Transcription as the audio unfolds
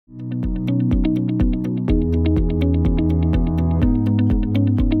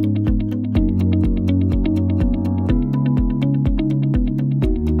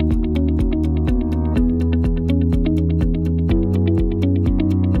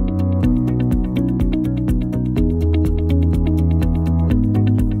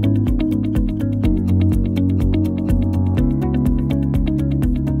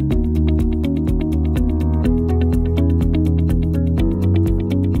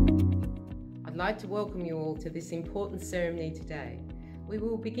like to welcome you all to this important ceremony today. We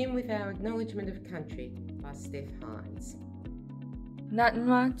will begin with our Acknowledgement of Country by Steph Hines.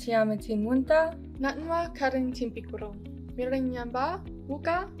 Natanwa tiamatin wunta, Natanwa karing timpikurong, Mirinyamba,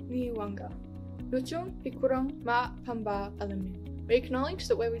 Wuka, Niwanga, Luchung, Pikurong, Ma, Pamba, Alamin. We acknowledge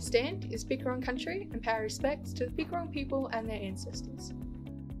that where we stand is Pikurong country and pay our respects to the Pikurong people and their ancestors.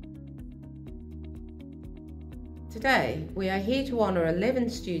 Today, we are here to honour 11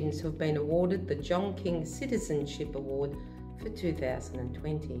 students who have been awarded the John King Citizenship Award for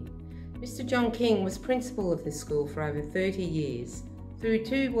 2020. Mr. John King was principal of this school for over 30 years, through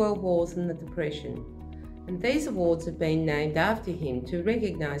 2 world wars and the Depression, and these awards have been named after him to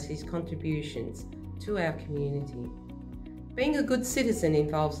recognise his contributions to our community. Being a good citizen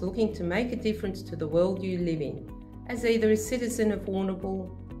involves looking to make a difference to the world you live in, as either a citizen of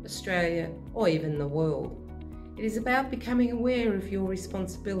Warrnambool, Australia, or even the world. It is about becoming aware of your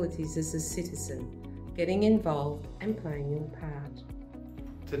responsibilities as a citizen, getting involved and playing your part.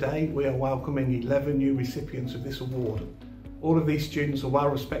 Today we are welcoming 11 new recipients of this award. All of these students are well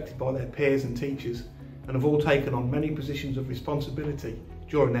respected by their peers and teachers and have all taken on many positions of responsibility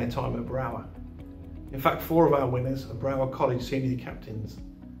during their time at Brauer. In fact, 4 of our winners are Brauer College senior captains.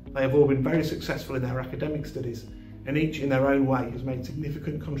 They have all been very successful in their academic studies and each in their own way has made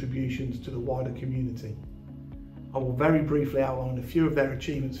significant contributions to the wider community. I will very briefly outline a few of their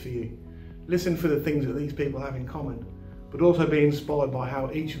achievements for you. Listen for the things that these people have in common, but also be inspired by how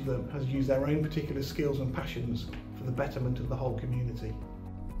each of them has used their own particular skills and passions for the betterment of the whole community.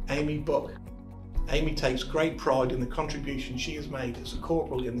 Amy Buck. Amy takes great pride in the contribution she has made as a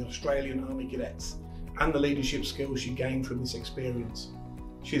corporal in the Australian Army Cadets and the leadership skills she gained from this experience.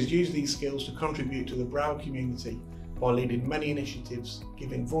 She has used these skills to contribute to the Brauer community by leading many initiatives,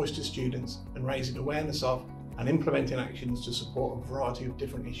 giving voice to students and raising awareness of and implementing actions to support a variety of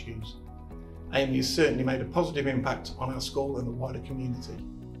different issues. Amy has certainly made a positive impact on our school and the wider community.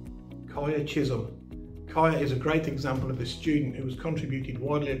 Kaya Chisholm. Kaya is a great example of a student who has contributed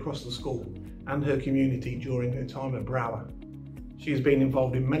widely across the school and her community during her time at Brauer. She has been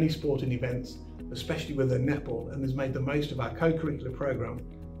involved in many sporting events, especially with her netball, and has made the most of our co-curricular programme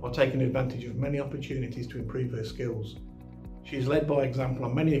by taking advantage of many opportunities to improve her skills. She has led by example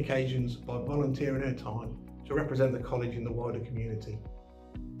on many occasions by volunteering her time to represent the college in the wider community.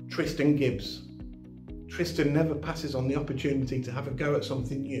 Tristan Gibbs. Tristan never passes on the opportunity to have a go at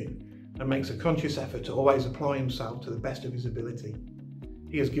something new and makes a conscious effort to always apply himself to the best of his ability.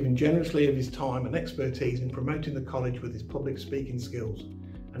 He has given generously of his time and expertise in promoting the college with his public speaking skills,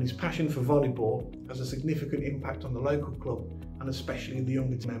 and his passion for volleyball has a significant impact on the local club and especially the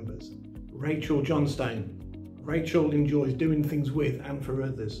younger members. Rachel Johnstone. Rachel enjoys doing things with and for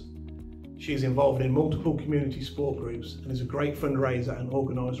others. She is involved in multiple community sport groups and is a great fundraiser and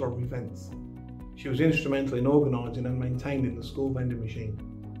organiser of events. She was instrumental in organising and maintaining the school vending machine.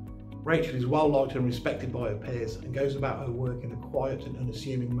 Rachel is well liked and respected by her peers and goes about her work in a quiet and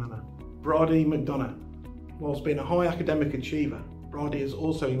unassuming manner. Bridie McDonough. Whilst being a high academic achiever, Bridie has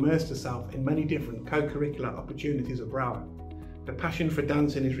also immersed herself in many different co-curricular opportunities at Brauer. Her passion for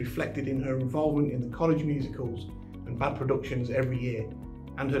dancing is reflected in her involvement in the college musicals and band productions every year,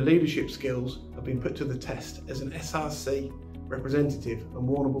 and her leadership skills have been put to the test as an SRC representative and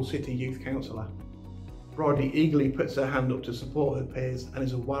Warrnambool City Youth Councillor. Bridie eagerly puts her hand up to support her peers and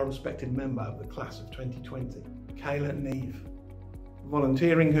is a well-respected member of the class of 2020. Kayla Neve.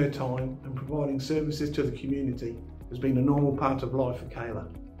 Volunteering her time and providing services to the community has been a normal part of life for Kayla,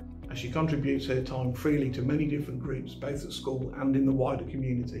 as she contributes her time freely to many different groups both at school and in the wider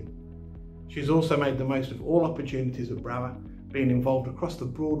community. She has also made the most of all opportunities at Brauer, being involved across the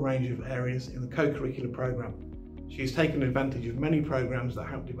broad range of areas in the co-curricular programme. She has taken advantage of many programmes that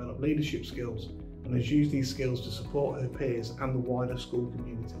help develop leadership skills and has used these skills to support her peers and the wider school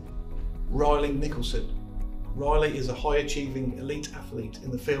community. Riley Nicholson. Riley is a high-achieving elite athlete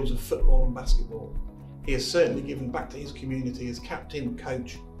in the fields of football and basketball. He has certainly given back to his community as captain,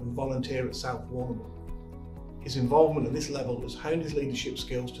 coach and volunteer at South Warrnambool. His involvement at this level has honed his leadership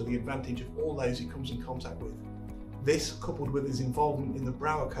skills to the advantage of all those he comes in contact with. This, coupled with his involvement in the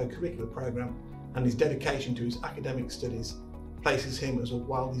Brauer co-curricular programme and his dedication to his academic studies, places him as a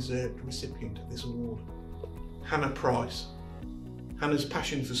well-deserved recipient of this award. Hannah Price. Hannah's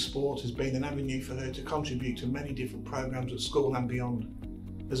passion for sport has been an avenue for her to contribute to many different programmes at school and beyond.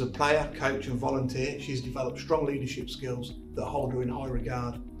 As a player, coach and volunteer, she has developed strong leadership skills that hold her in high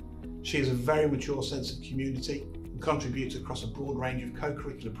regard. She has a very mature sense of community and contributes across a broad range of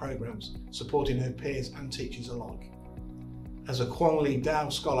co-curricular programmes, supporting her peers and teachers alike. As a Kwong Lee Dow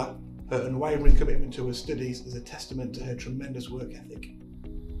Scholar, her unwavering commitment to her studies is a testament to her tremendous work ethic.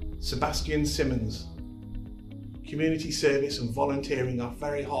 Sebastian Simmons. Community service and volunteering are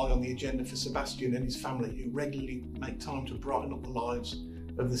very high on the agenda for Sebastian and his family, who regularly make time to brighten up the lives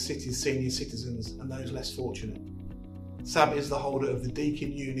of the city's senior citizens and those less fortunate. Sab is the holder of the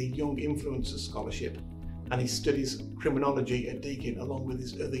Deakin Uni Young Influencers Scholarship, and he studies criminology at Deakin along with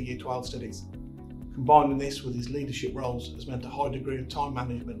his other Year 12 studies. Combining this with his leadership roles has meant a high degree of time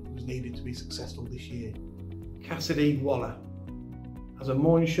management was needed to be successful this year. Cassidy Waller. As a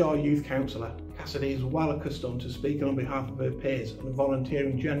Moynshire Youth Councillor, Cassidy is well accustomed to speaking on behalf of her peers and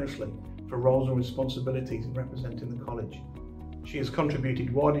volunteering generously for roles and responsibilities in representing the college. She has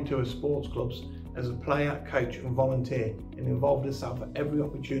contributed widely to her sports clubs as a player, coach and volunteer, and involved herself at every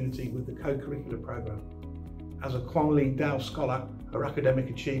opportunity with the co-curricular programme. As a Quanley Dow Scholar, her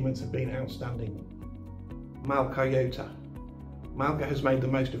academic achievements have been outstanding. Malka Yota. Malka has made the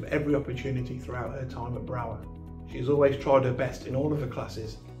most of every opportunity throughout her time at Brauer. She has always tried her best in all of her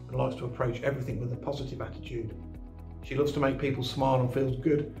classes and likes to approach everything with a positive attitude. She loves to make people smile and feels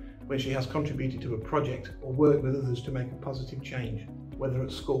good when she has contributed to a project or worked with others to make a positive change, whether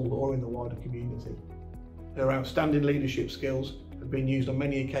at school or in the wider community. Her outstanding leadership skills have been used on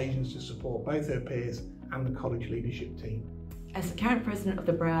many occasions to support both her peers and the college leadership team. As the current president of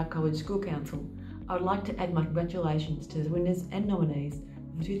the Brauer College School Council, I would like to add my congratulations to the winners and nominees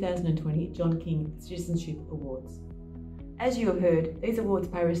of the 2020 John King Citizenship Awards. As you have heard, these awards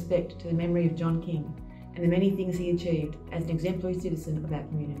pay respect to the memory of John King and the many things he achieved as an exemplary citizen of our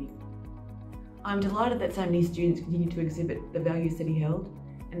community. I am delighted that so many students continue to exhibit the values that he held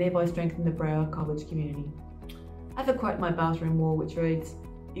and thereby strengthen the Brauer College community. I have a quote on my bathroom wall which reads,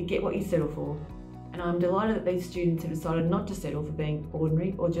 "You get what you settle for," and I am delighted that these students have decided not to settle for being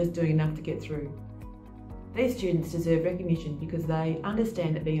ordinary or just doing enough to get through. These students deserve recognition because they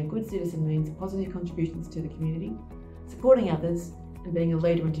understand that being a good citizen means positive contributions to the community, supporting others, and being a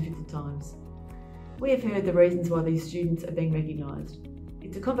leader in difficult times. We have heard the reasons why these students are being recognised.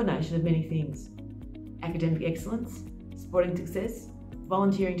 It's a combination of many things: academic excellence, sporting success,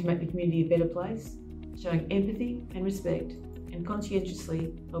 volunteering to make the community a better place, showing empathy and respect, and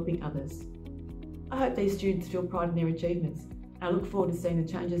conscientiously helping others. I hope these students feel pride in their achievements, and I look forward to seeing the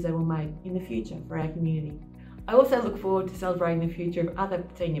changes they will make in the future for our community. I also look forward to celebrating the future of other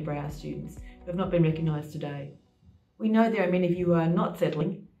senior Brauer students who have not been recognised today. We know there are many of you who are not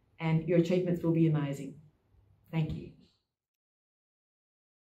settling, and your achievements will be amazing. Thank you.